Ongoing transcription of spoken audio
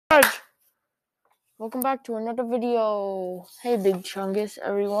Welcome back to another video. Hey, Big Chungus,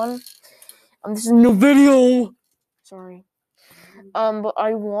 everyone. This is a new video. Sorry. But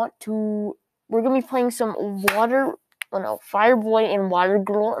we're gonna be playing some Fireboy and Water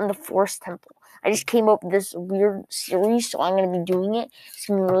Girl in the Forest Temple. I just came up with this weird series, so I'm gonna be doing it. It's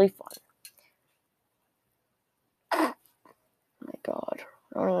gonna be really fun. Oh my God,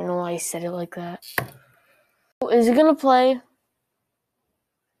 I don't even know why I said it like that. Is it gonna play?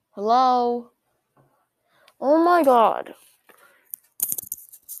 Hello? Oh my God.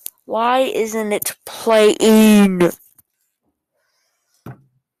 Why isn't it playing?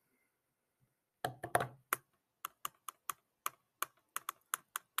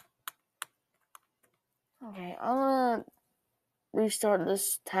 Okay, I'm gonna restart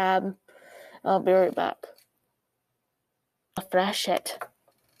this tab. I'll be right back. Flash it.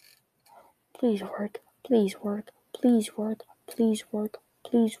 Please work. Please work. Please work. Please work.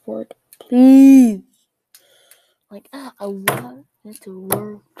 Please work. Please. Like, I want it to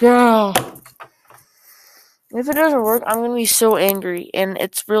work. Yeah. If it doesn't work, I'm gonna be so angry, and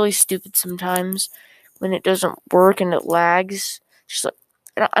it's really stupid sometimes when it doesn't work and it lags. Just like,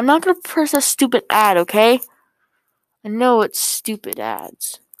 I'm not gonna press a stupid ad, okay? I know it's stupid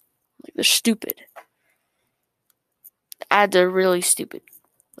ads. Like, they're stupid. The ads are really stupid.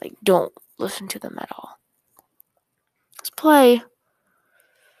 Like, don't listen to them at all. Let's play.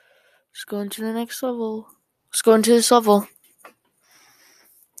 Let's go into the next level. Let's go into this level.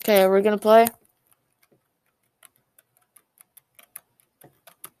 Okay, we're gonna play.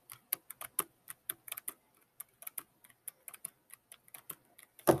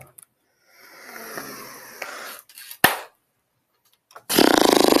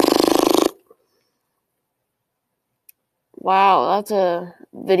 Wow, that's a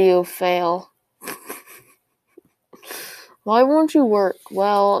video fail. Why won't you work?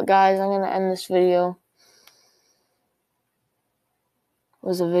 Well, guys, I'm gonna end this video. It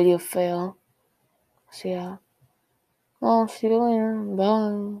was a video fail. So yeah. Well, see you later.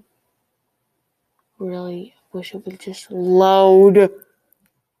 Bye. Really wish it would just load.